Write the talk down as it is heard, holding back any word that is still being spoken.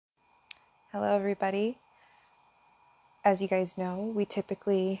Hello, everybody. As you guys know, we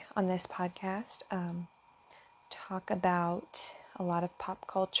typically on this podcast talk about a lot of pop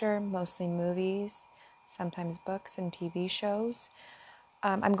culture, mostly movies, sometimes books and TV shows.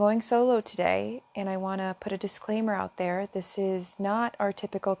 I'm going solo today, and I want to put a disclaimer out there. This is not our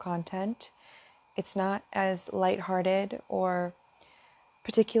typical content. It's not as lighthearted or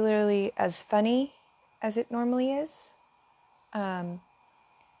particularly as funny as it normally is.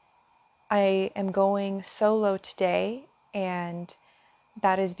 I am going solo today, and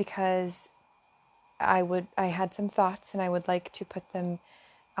that is because I had some thoughts and I would like to put them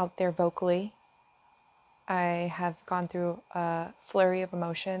out there vocally. I have gone through a flurry of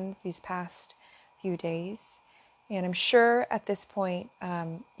emotions these past few days, and I'm sure at this point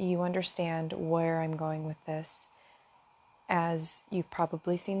you understand where I'm going with this, as you've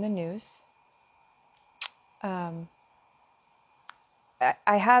probably seen the news.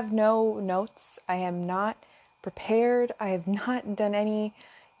 I have no notes. I am not prepared. I have not done any,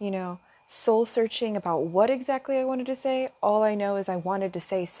 soul searching about what exactly I wanted to say. All I know is I wanted to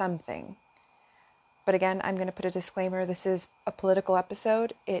say something. But again, I'm going to put a disclaimer. This is a political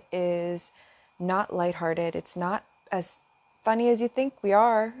episode. It is not lighthearted. It's not as funny as you think we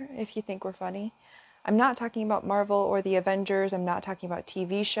are, if you think we're funny. I'm not talking about Marvel or the Avengers. I'm not talking about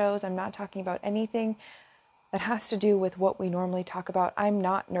TV shows. I'm not talking about anything that has to do with what we normally talk about. I'm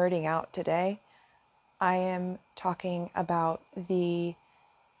not nerding out today. I am talking about the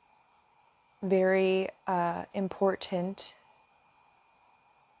very important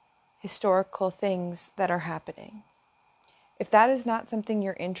historical things that are happening. If that is not something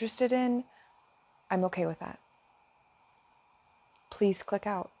you're interested in, I'm okay with that. Please click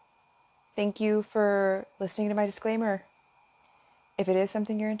out. Thank you for listening to my disclaimer. If it is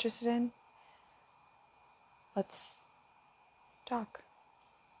something you're interested in, let's talk.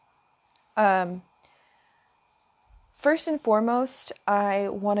 First and foremost, I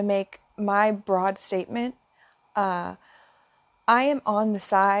want to make my broad statement. I am on the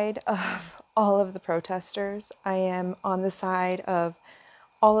side of all of the protesters. I am on the side of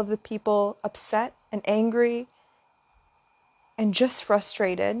all of the people upset and angry and just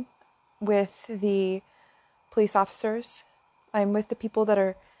frustrated with the police officers. I'm with the people that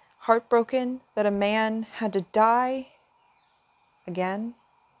are heartbroken that a man had to die again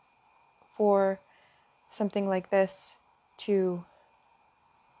for something like this to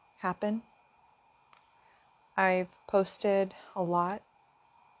happen. I've posted a lot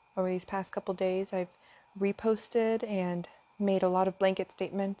over these past couple days. I've reposted and made a lot of blanket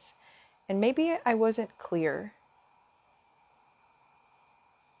statements, and maybe I wasn't clear.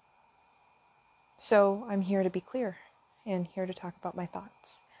 So I'm here to be clear and here to talk about my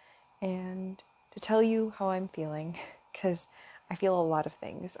thoughts and to tell you how I'm feeling, because I feel a lot of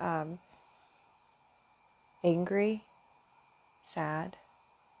things. Angry, sad,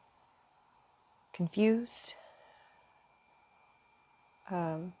 confused,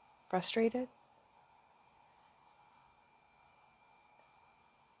 frustrated.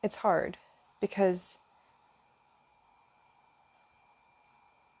 It's hard because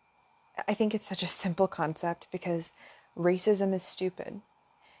I think it's such a simple concept, because racism is stupid.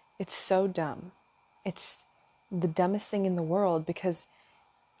 It's so dumb. It's the dumbest thing in the world, because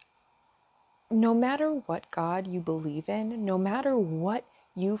no matter what God you believe in, no matter what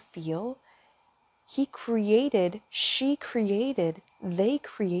you feel, He created, she created, they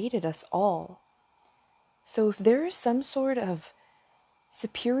created us all. So if there is some sort of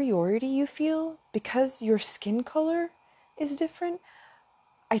superiority you feel because your skin color is different,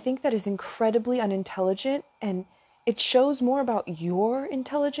 I think that is incredibly unintelligent, and it shows more about your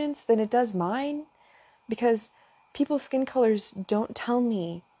intelligence than it does mine, because people's skin colors don't tell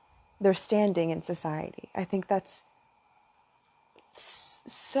me their standing in society. I think that's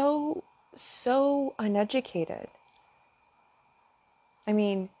so uneducated. I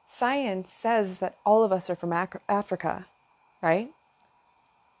mean, science says that all of us are from Africa, right?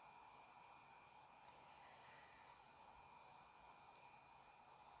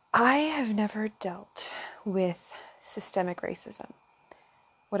 I have never dealt with systemic racism.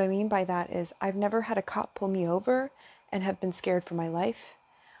 What I mean by that is I've never had a cop pull me over and have been scared for my life.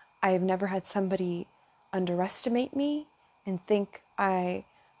 I have never had somebody underestimate me and think I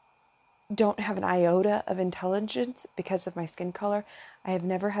don't have an iota of intelligence because of my skin color. I have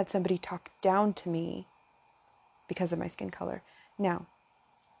never had somebody talk down to me because of my skin color. Now,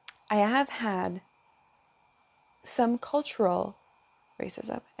 I have had some cultural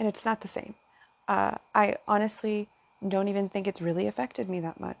racism, and it's not the same. I honestly don't even think it's really affected me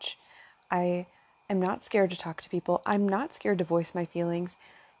that much. I am not scared to talk to people. I'm not scared to voice my feelings.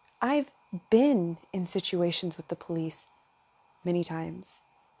 I've been in situations with the police many times,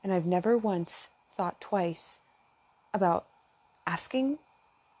 and I've never once thought twice about asking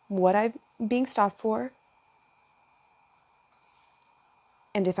what I'm being stopped for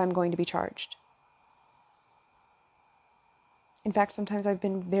and if I'm going to be charged. In fact, sometimes I've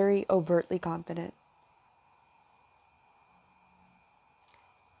been very overtly confident.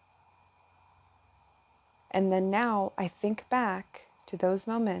 And then now I think back to those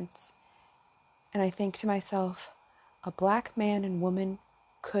moments and I think to myself, a black man and woman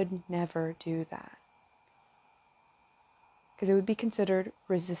could never do that. Because it would be considered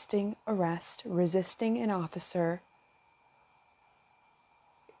resisting arrest, resisting an officer.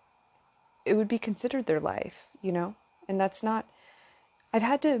 It would be considered their life, you know? And that's not... I've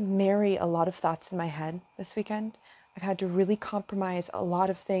had to marry a lot of thoughts in my head this weekend. I've had to really compromise a lot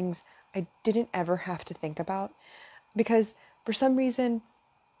of things I didn't ever have to think about. Because for some reason,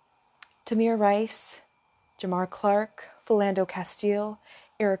 Tamir Rice, Jamar Clark, Philando Castile,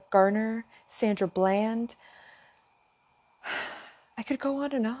 Eric Garner, Sandra Bland, I could go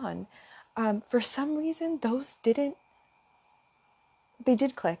on and on. For some reason, they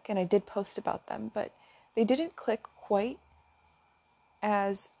did click, and I did post about them, but they didn't click quite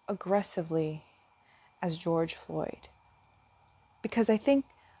as aggressively as George Floyd. Because I think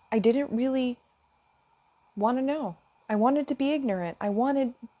I didn't really want to know. I wanted to be ignorant. I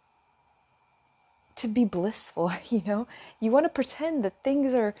wanted to be blissful, you know? You want to pretend that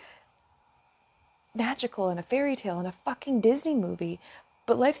things are magical in a fairy tale in a fucking Disney movie,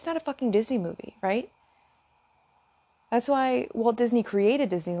 but life's not a fucking Disney movie, right? That's why Walt Disney created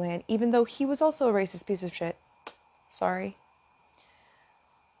Disneyland, even though he was also a racist piece of shit. Sorry.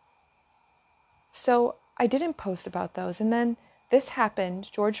 So I didn't post about those, and then this happened,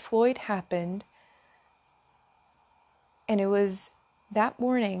 George Floyd happened, and it was that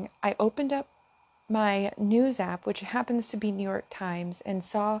morning I opened up my news app, which happens to be New York Times, and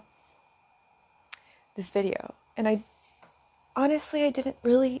saw this video. And I didn't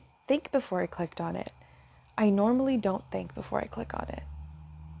really think before I clicked on it. I normally don't think before I click on it.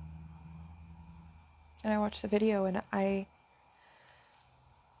 And I watched the video and I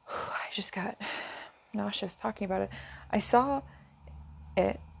just got nauseous talking about it. I saw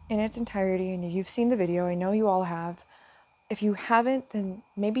it in its entirety, and you've seen the video. I know you all have. If you haven't, then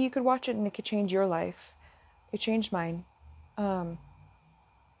maybe you could watch it and it could change your life. It changed mine. I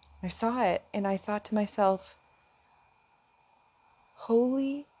saw it and I thought to myself,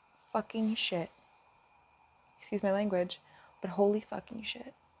 holy fucking shit. Excuse my language, but holy fucking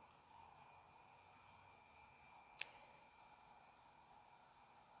shit.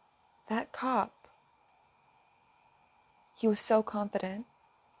 That cop, he was so confident.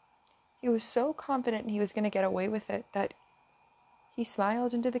 He was so confident he was going to get away with it that he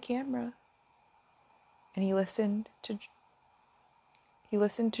smiled into the camera and he listened to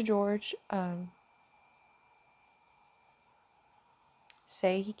George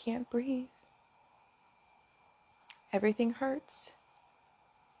say he can't breathe. Everything hurts.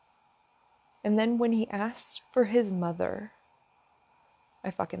 And then when he asked for his mother,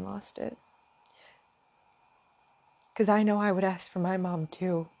 I fucking lost it. Because I know I would ask for my mom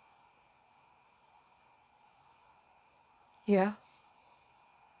too. Yeah.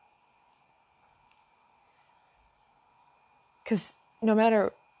 Because no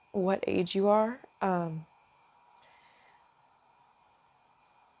matter what age you are,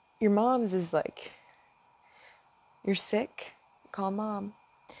 your mom's is like, you're sick, call mom.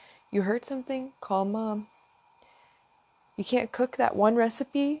 You heard something, call mom. You can't cook that one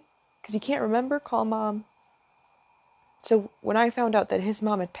recipe because you can't remember, call mom. So when I found out that his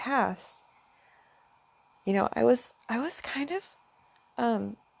mom had passed, you know, I was kind of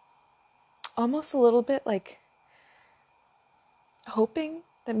almost a little bit like hoping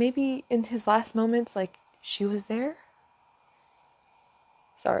that maybe in his last moments, like, she was there.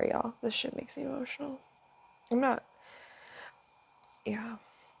 Sorry, y'all. This shit makes me emotional. I'm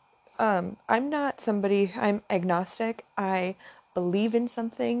not somebody, I'm agnostic. I believe in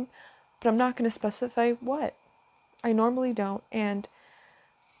something, but I'm not going to specify what. I normally don't. And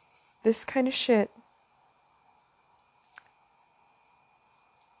this kind of shit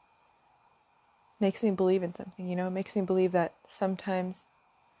makes me believe in something, you know? It makes me believe that sometimes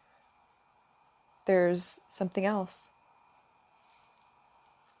there's something else.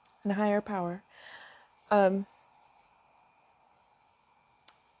 And a higher power. Sorry.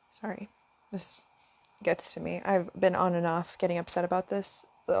 This gets to me. I've been on and off getting upset about this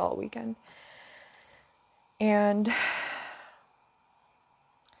all weekend. And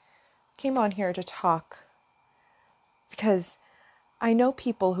came on here to talk because I know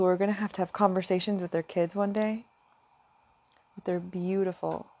people who are going to have conversations with their kids one day, with their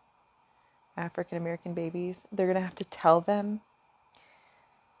beautiful African American babies. They're going to have to tell them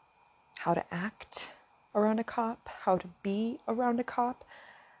how to act around a cop, how to be around a cop,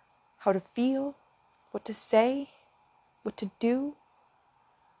 how to feel, what to say, what to do.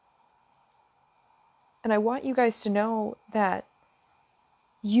 And I want you guys to know that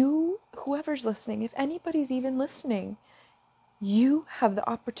you, whoever's listening, if anybody's even listening, you have the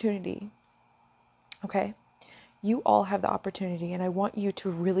opportunity, okay? You all have the opportunity, and I want you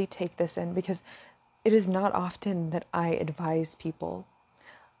to really take this in, because it is not often that I advise people.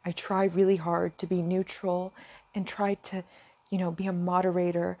 I try really hard to be neutral and try to, be a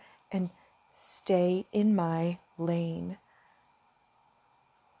moderator and stay in my lane.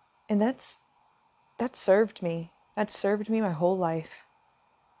 And that served me. That served me my whole life.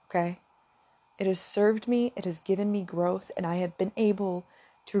 Okay? It has served me, it has given me growth, and I have been able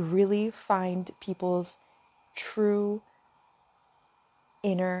to really find people's true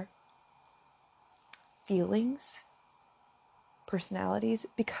inner feelings, personalities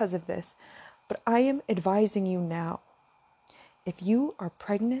because of this. But I am advising you now, if you are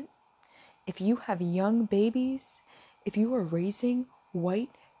pregnant, if you have young babies, if you are raising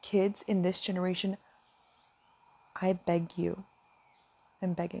white kids in this generation, I beg you,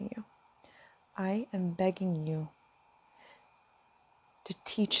 I'm begging you, I am begging you to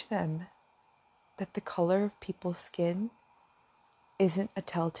teach them that the color of people's skin isn't a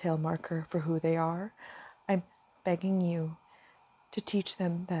telltale marker for who they are. I'm begging you to teach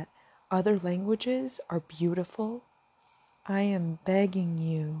them that other languages are beautiful. I am begging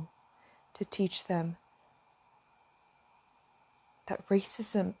you to teach them that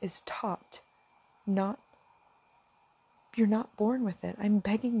racism is taught, you're not born with it. I'm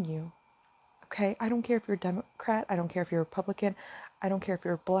begging you. Okay? I don't care if you're a Democrat. I don't care if you're a Republican. I don't care if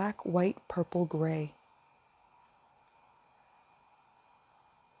you're black, white, purple, gray.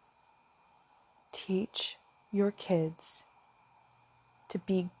 Teach your kids to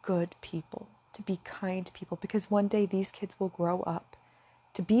be good people, to be kind people, because one day these kids will grow up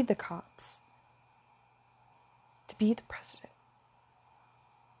to be the cops, to be the president,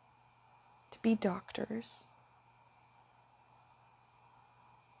 to be doctors.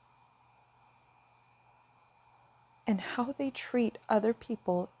 And how they treat other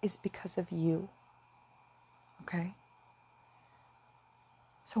people is because of you. Okay?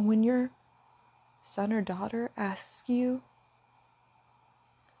 So when your son or daughter asks you,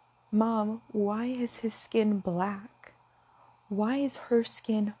 Mom, why is his skin black? Why is her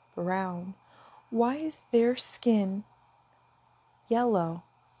skin brown? Why is their skin yellow,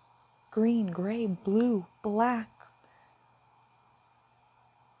 green, gray, blue, black?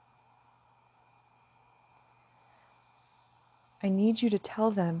 I need you to tell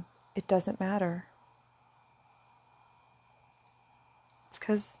them it doesn't matter. It's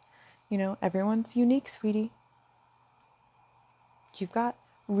because, everyone's unique, sweetie. You've got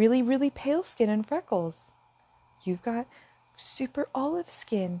really, really pale skin and freckles. You've got super olive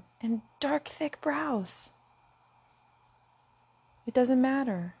skin and dark, thick brows. It doesn't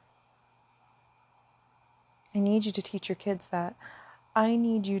matter. I need you to teach your kids that. I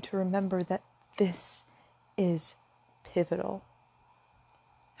need you to remember that this is pivotal.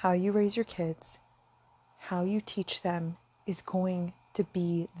 How you raise your kids, how you teach them is going to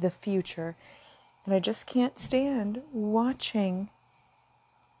be the future. And I just can't stand watching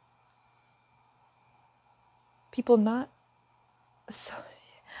people not... So,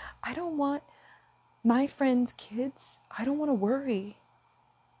 I don't want my friends' kids, I don't want to worry.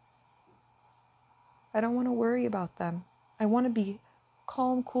 I don't want to worry about them. I want to be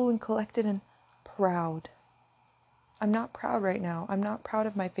calm, cool, and collected and proud. I'm not proud right now. I'm not proud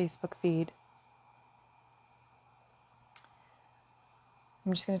of my Facebook feed.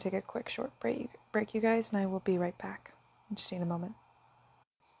 I'm just going to take a quick short break, you guys, and I will be right back. I'll just see you in a moment.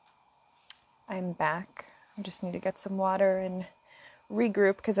 I'm back. I just need to get some water and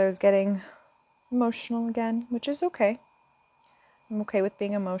regroup because I was getting emotional again, which is okay. I'm okay with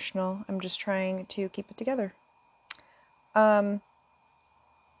being emotional. I'm just trying to keep it together.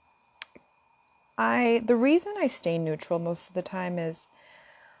 The reason I stay neutral most of the time is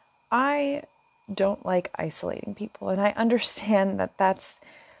I don't like isolating people, and I understand that that's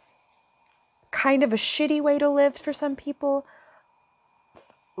kind of a shitty way to live for some people.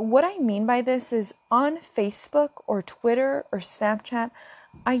 What I mean by this is on Facebook or Twitter or Snapchat,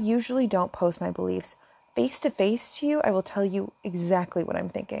 I usually don't post my beliefs. Face to face to you, I will tell you exactly what I'm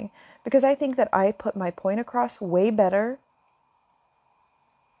thinking, because I think that I put my point across way better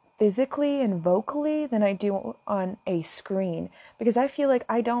physically and vocally than I do on a screen, because I feel like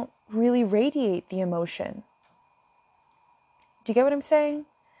I don't really radiate the emotion. Do you get what I'm saying?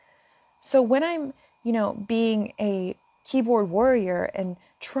 So when I'm, being a keyboard warrior and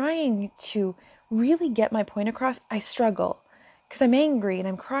trying to really get my point across, I struggle because I'm angry and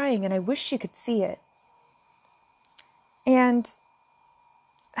I'm crying and I wish you could see it. And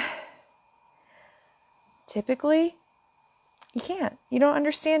typically, you can't. You don't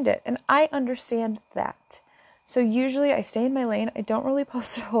understand it. And I understand that. So usually I stay in my lane. I don't really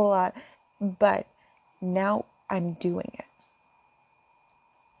post a whole lot, but now I'm doing it.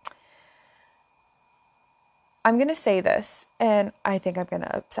 I'm going to say this, and I think I'm going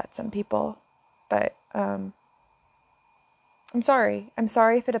to upset some people, but I'm sorry. I'm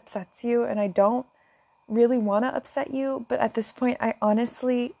sorry if it upsets you, and I don't really want to upset you, but at this point, I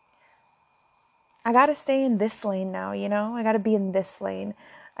got to stay in this lane now, I got to be in this lane.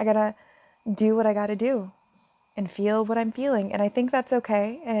 I got to do what I got to do and feel what I'm feeling, and I think that's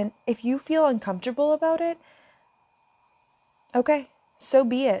okay. And if you feel uncomfortable about it, okay, so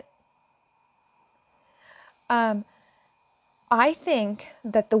be it. I think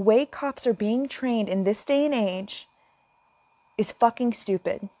that the way cops are being trained in this day and age is fucking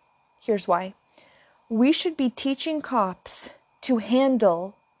stupid. Here's why. We should be teaching cops to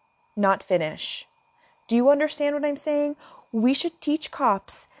handle, not finish. Do you understand what I'm saying? We should teach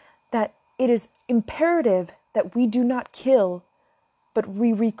cops that it is imperative that we do not kill, but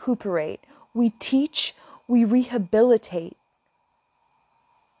we recuperate. We teach, we rehabilitate.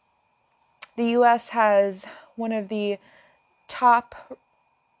 The U.S. has one of the top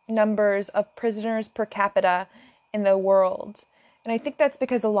numbers of prisoners per capita in the world. And I think that's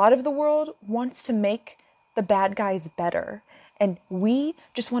because a lot of the world wants to make the bad guys better. And we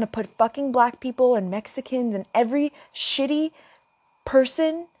just want to put fucking black people and Mexicans and every shitty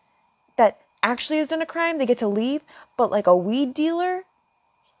person that actually has done a crime, they get to leave. But like a weed dealer,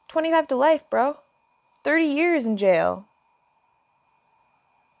 25 to life, bro. 30 years in jail.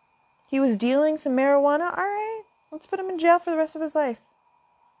 He was dealing some marijuana? All right, let's put him in jail for the rest of his life.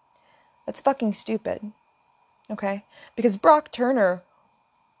 That's fucking stupid. Okay? Because Brock Turner,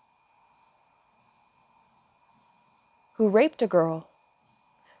 who raped a girl,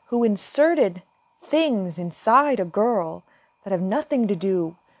 who inserted things inside a girl that have nothing to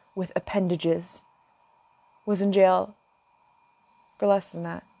do with appendages, was in jail for less than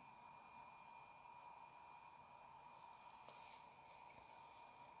that.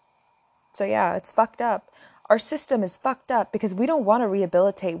 So yeah, it's fucked up. Our system is fucked up because we don't want to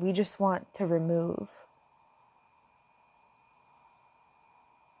rehabilitate. We just want to remove.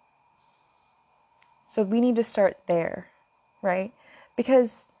 So we need to start there, right?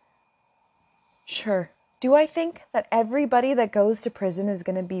 Because, sure, do I think that everybody that goes to prison is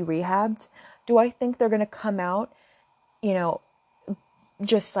going to be rehabbed? Do I think they're going to come out,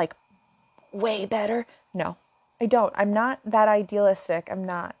 just like way better? No, I don't. I'm not that idealistic. I'm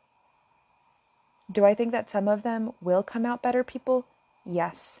not. Do I think that some of them will come out better people?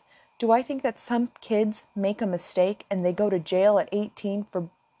 Yes. Do I think that some kids make a mistake and they go to jail at 18 for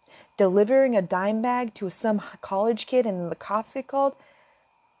delivering a dime bag to some college kid and the cops get called?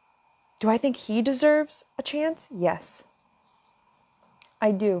 Do I think he deserves a chance? Yes.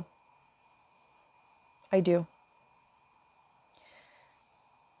 I do. I do.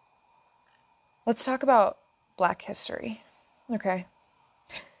 Let's talk about Black history. Okay.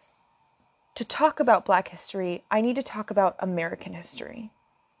 To talk about Black history, I need to talk about American history.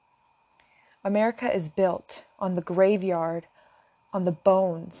 America is built on the graveyard, on the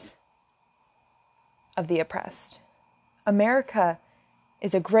bones of the oppressed. America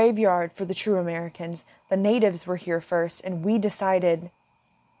is a graveyard for the true Americans. The natives were here first, and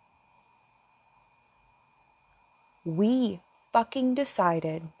we fucking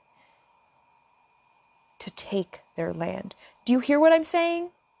decided to take their land. Do you hear what I'm saying?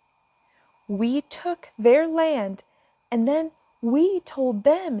 We took their land, and then we told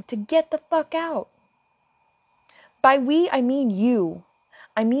them to get the fuck out. By we, I mean you.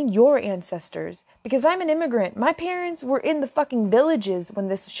 I mean your ancestors. Because I'm an immigrant. My parents were in the fucking villages when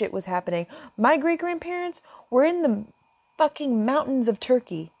this shit was happening. My great-grandparents were in the fucking mountains of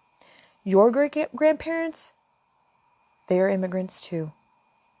Turkey. Your great-grandparents, they're immigrants too.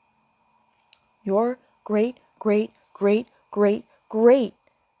 Your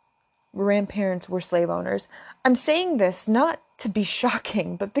great-grandparents were slave owners. I'm saying this not to be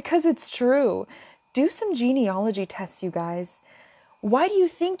shocking, but because it's true. Do some genealogy tests, you guys. Why do you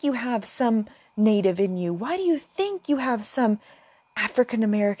think you have some native in you? Why do you think you have some African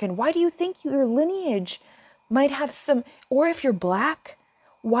American? Why do you think your lineage might have some, or if you're black,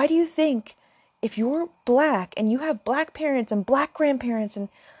 Why do you think if you're black and you have black parents and black grandparents and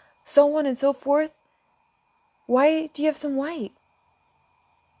so on and so forth, why do you have some white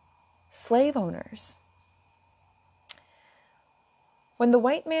slave owners? When the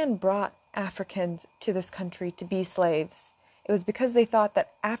white man brought Africans to this country to be slaves, it was because they thought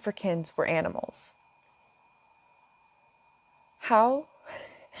that Africans were animals. How?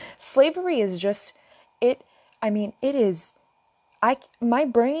 Slavery is just, it is, my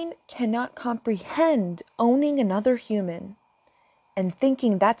brain cannot comprehend owning another human and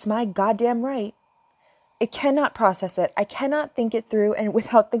thinking that's my goddamn right. It cannot process it. I cannot think it through and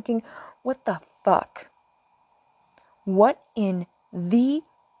without thinking, what the fuck? What in the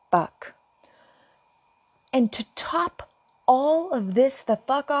fuck? And to top all of this the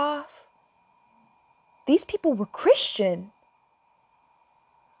fuck off, these people were Christian.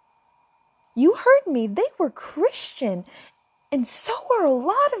 You heard me. They were Christian. And so are a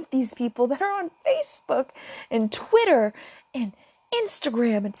lot of these people that are on Facebook and Twitter and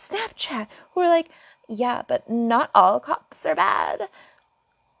Instagram and Snapchat who are like, yeah, but not all cops are bad.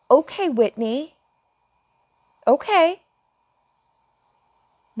 Okay, Whitney. Okay.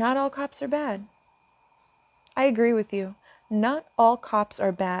 Not all cops are bad. I agree with you. Not all cops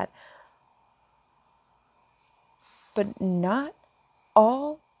are bad. But not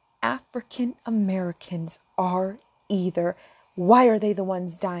all African Americans are either. Why are they the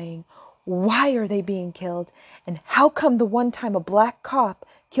ones dying? Why are they being killed? And how come the one time a black cop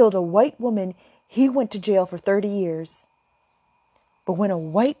killed a white woman, he went to jail for 30 years? But when a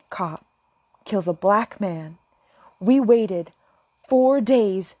white cop kills a black man, we waited 4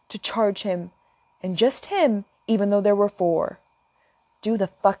 days to charge him. And just him, even though there were 4. Do the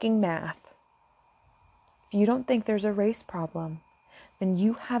fucking math. If you don't think there's a race problem, then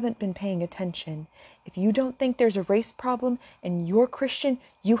you haven't been paying attention. If you don't think there's a race problem and you're Christian,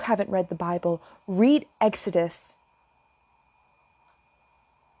 you haven't read the Bible. Read Exodus.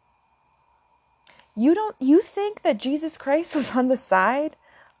 You think that Jesus Christ was on the side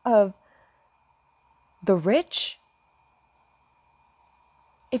of the rich?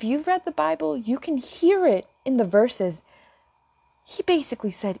 If you've read the Bible, you can hear it in the verses. He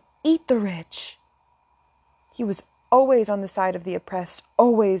basically said, eat the rich. He was always on the side of the oppressed,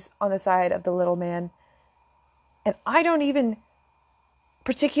 always on the side of the little man. And I don't even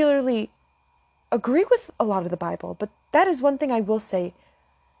particularly agree with a lot of the Bible, but that is one thing I will say.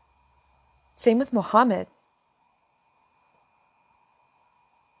 Same with Muhammad.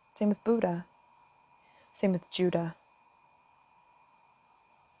 Same with Buddha. Same with Judah.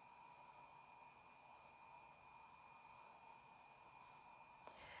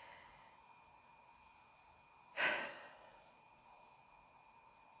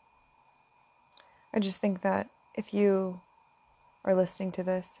 I just think that if you are listening to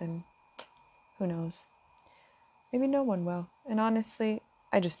this, and who knows, maybe no one will. And honestly,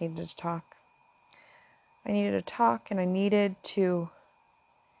 I just needed to talk. I needed to talk, and I needed to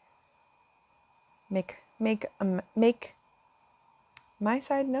make my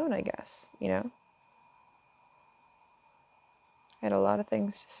side known, I guess, you know? I had a lot of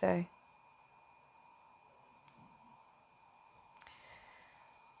things to say.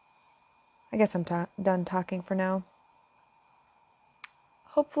 I guess I'm done talking for now.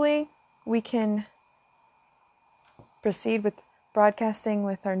 Hopefully, we can proceed with broadcasting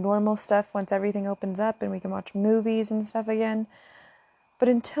with our normal stuff once everything opens up and we can watch movies and stuff again. But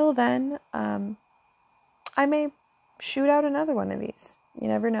until then, I may shoot out another one of these. You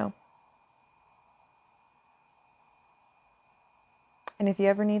never know. And if you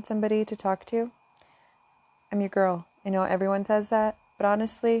ever need somebody to talk to, I'm your girl. I know everyone says that, but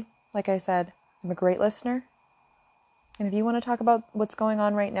honestly, like I said, I'm a great listener. And if you want to talk about what's going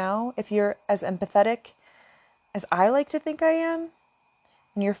on right now, if you're as empathetic as I like to think I am,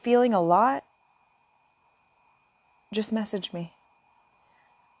 and you're feeling a lot, just message me.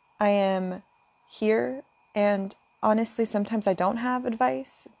 I am here, and honestly, sometimes I don't have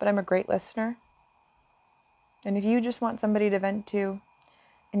advice, but I'm a great listener. And if you just want somebody to vent to,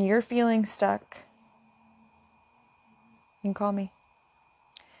 and you're feeling stuck, you can call me.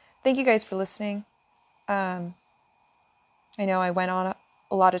 Thank you guys for listening. I know I went on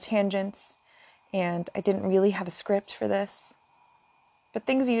a lot of tangents, and I didn't really have a script for this, but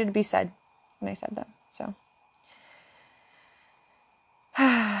things needed to be said, and I said them. So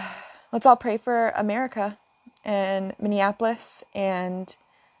let's all pray for America and Minneapolis and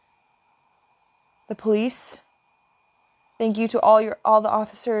the police. Thank you to all the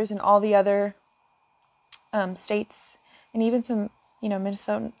officers and all the other states, and even some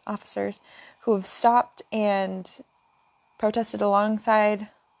Minnesotan officers who have stopped and protested alongside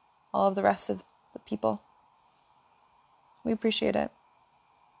all of the rest of the people. We appreciate it.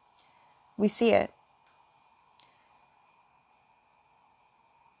 We see it.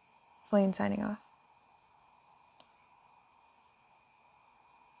 Slane signing off.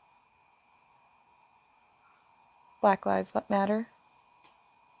 Black Lives Matter.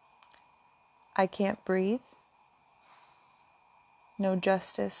 I can't breathe. No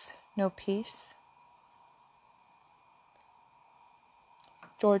justice, no peace.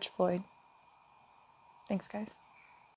 George Floyd. Thanks, guys.